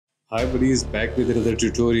Hi buddies, back with another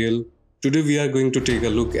tutorial. Today we are going to take a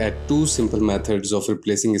look at two simple methods of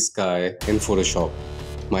replacing sky in Photoshop.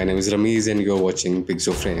 My name is Ramesh and you are watching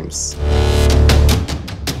Pixoframes.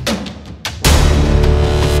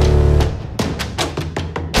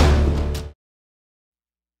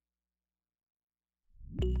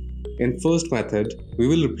 In first method, we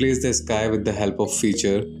will replace the sky with the help of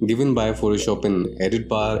feature given by Photoshop in Edit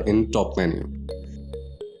bar in top menu.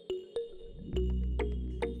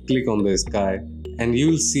 Click on the sky and you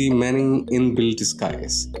will see many inbuilt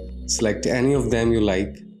skies. Select any of them you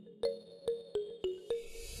like.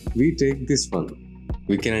 We take this one.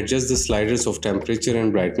 We can adjust the sliders of temperature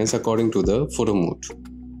and brightness according to the photo mode.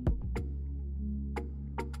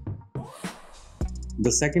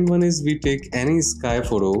 The second one is we take any sky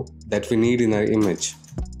photo that we need in our image.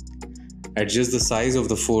 Adjust the size of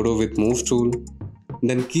the photo with Move tool,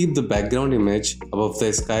 then keep the background image above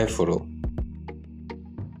the sky photo.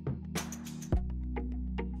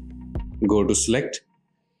 Go to Select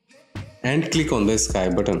and click on the sky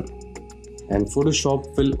button, and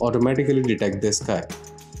Photoshop will automatically detect the sky.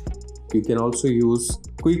 You can also use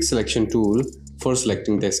Quick Selection tool for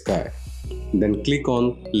selecting the sky. Then click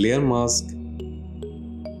on Layer Mask.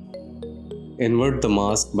 Invert the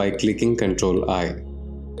mask by clicking Ctrl I.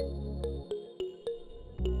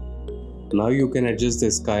 Now you can adjust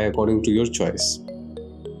the sky according to your choice.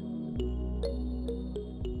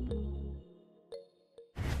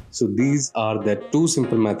 So these are the two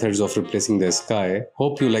simple methods of replacing the sky.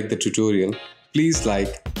 Hope you like the tutorial. Please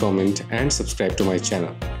like, comment and subscribe to my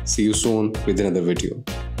channel. See you soon with another video.